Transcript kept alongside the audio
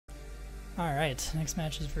Alright, next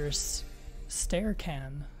match is versus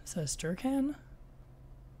stercan. Is that stercan?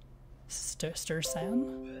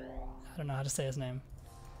 Stersan? I don't know how to say his name.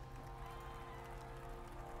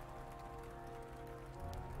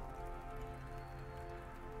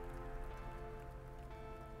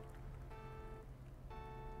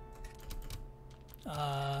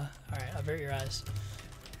 Alright, avert your eyes.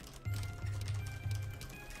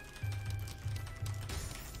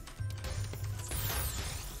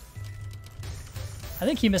 I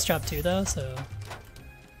think he misdropped too though, so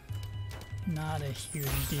not a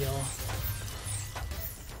huge deal.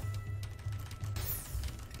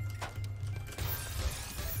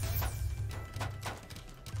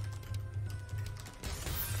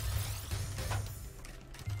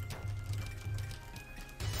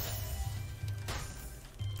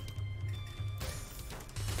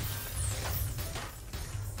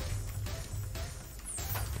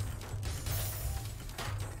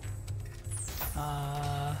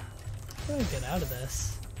 How do I get out of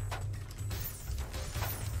this?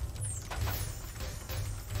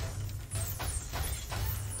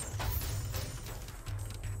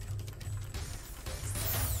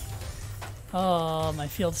 Oh, my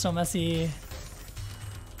field's so messy.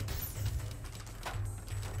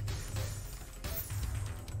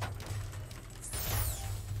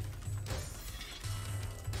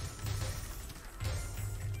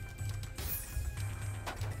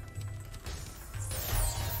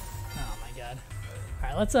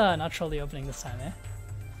 Alright, let's not troll the opening this time, eh?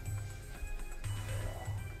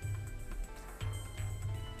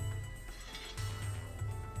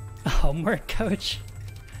 Homework, coach.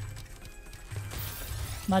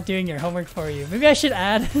 I'm not doing your homework for you. Maybe I should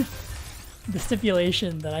add the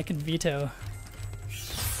stipulation that I can veto.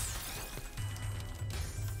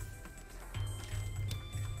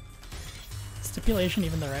 Stipulation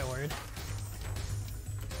even the right word?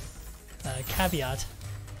 Caveat.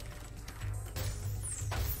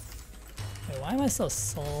 Wait, why am I so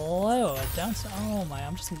slow? Oh my,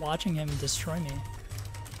 I'm just watching him destroy me.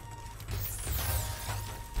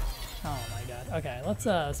 Oh my god. Okay,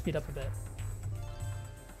 let's speed up a bit.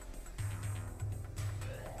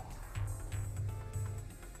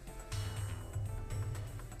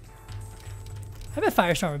 I bet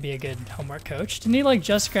Firestorm would be a good homework coach. Didn't he like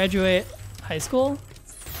just graduate high school?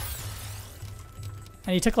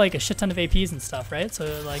 And he took like a shit ton of APs and stuff, right?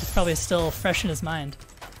 So like it's probably still fresh in his mind.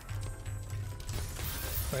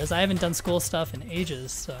 Whereas I haven't done school stuff in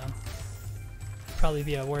ages, so I'd probably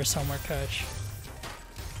be a worse homework coach.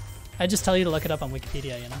 I just tell you to look it up on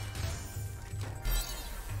Wikipedia, you know?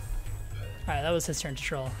 Alright, that was his turn to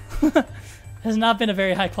troll. Has not been a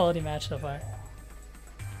very high quality match so far.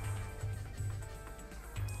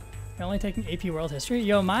 You're only taking AP World History?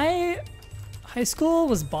 Yo, my high school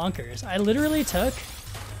was bonkers. I literally took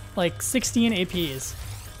like 16 APs.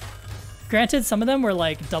 Granted, some of them were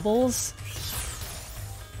like doubles.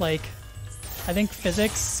 Like, I think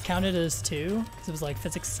physics counted as 2, because it was like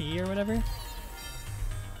physics C or whatever.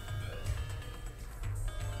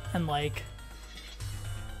 And like,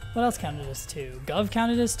 what else counted as 2? Gov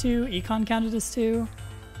counted as 2, Econ counted as 2.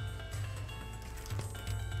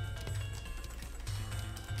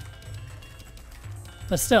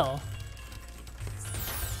 But still,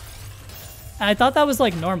 I thought that was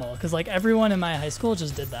like normal, because like everyone in my high school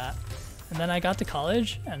just did that. And then I got to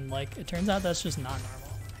college, and like it turns out that's just not normal.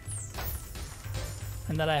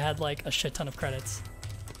 And that I had like a shit ton of credits.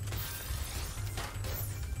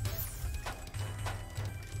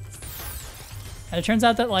 And it turns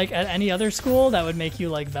out that like at any other school that would make you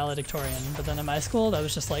like valedictorian, but then at my school that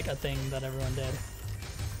was just like a thing that everyone did.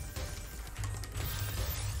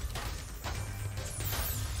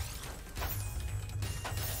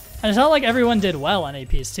 And it's not like everyone did well on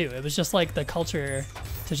APs too. It was just like the culture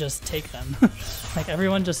to just take them. Like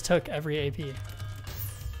everyone just took every AP.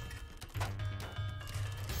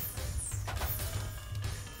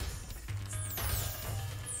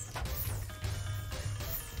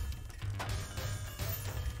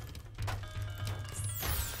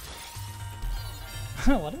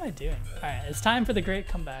 What am I doing? Alright, it's time for the great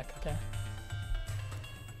comeback, okay?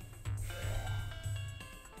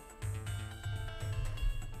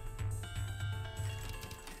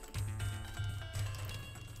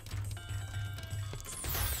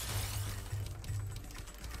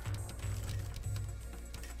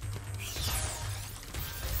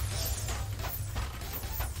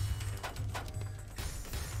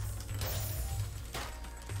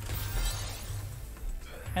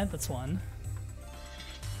 And that's one.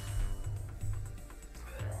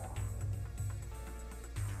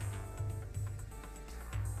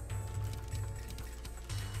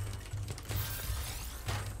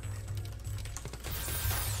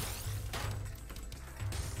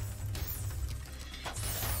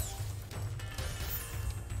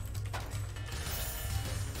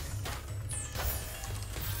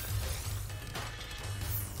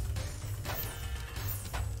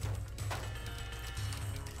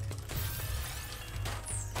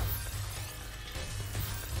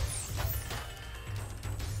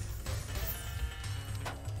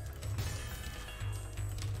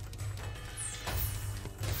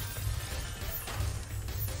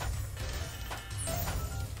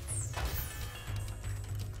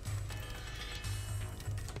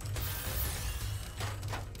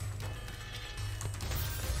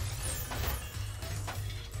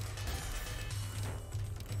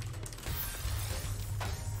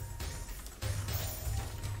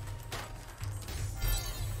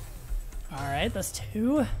 Alright, that's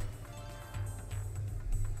 2.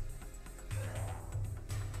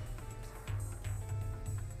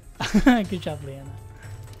 Good job, Leanna.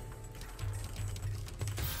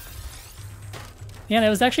 Yeah, it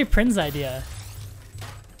was actually Prin's idea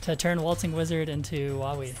to turn Waltzing Wizard into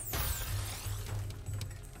Wawi.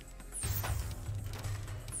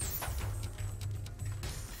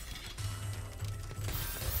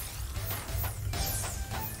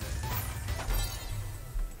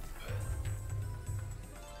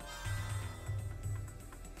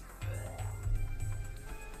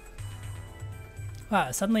 Wow,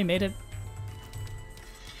 I suddenly made it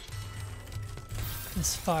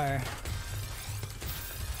this far.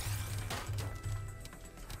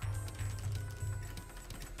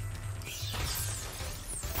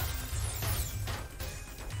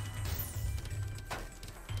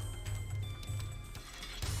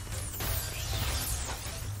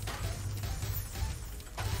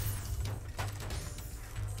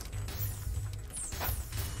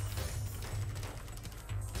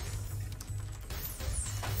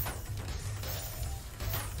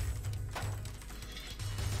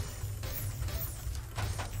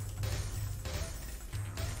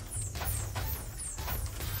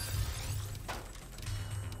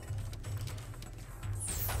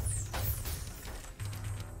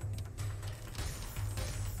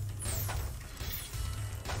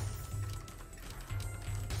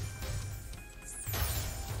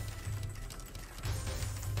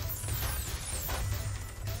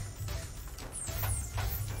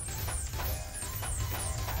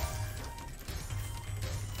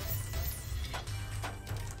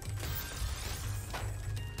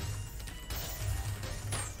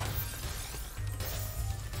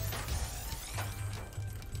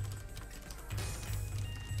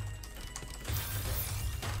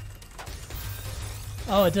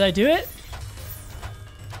 Oh, did I do it?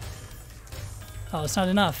 Oh, it's not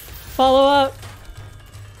enough. Follow up!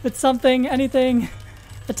 It's something, anything.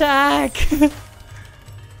 Attack!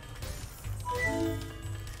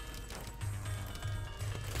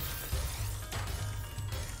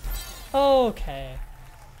 Okay.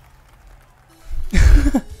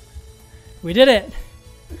 We did it!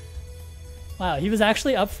 Wow, he was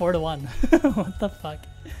actually up 4-1. What the fuck?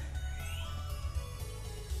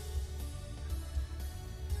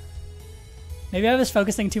 Maybe I was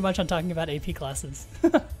focusing too much on talking about AP classes.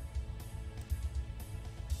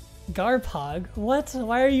 Garpog? What?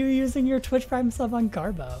 Why are you using your Twitch Prime sub on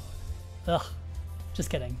Garbo? Ugh. Just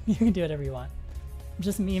kidding. You can do whatever you want. I'm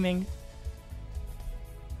just memeing.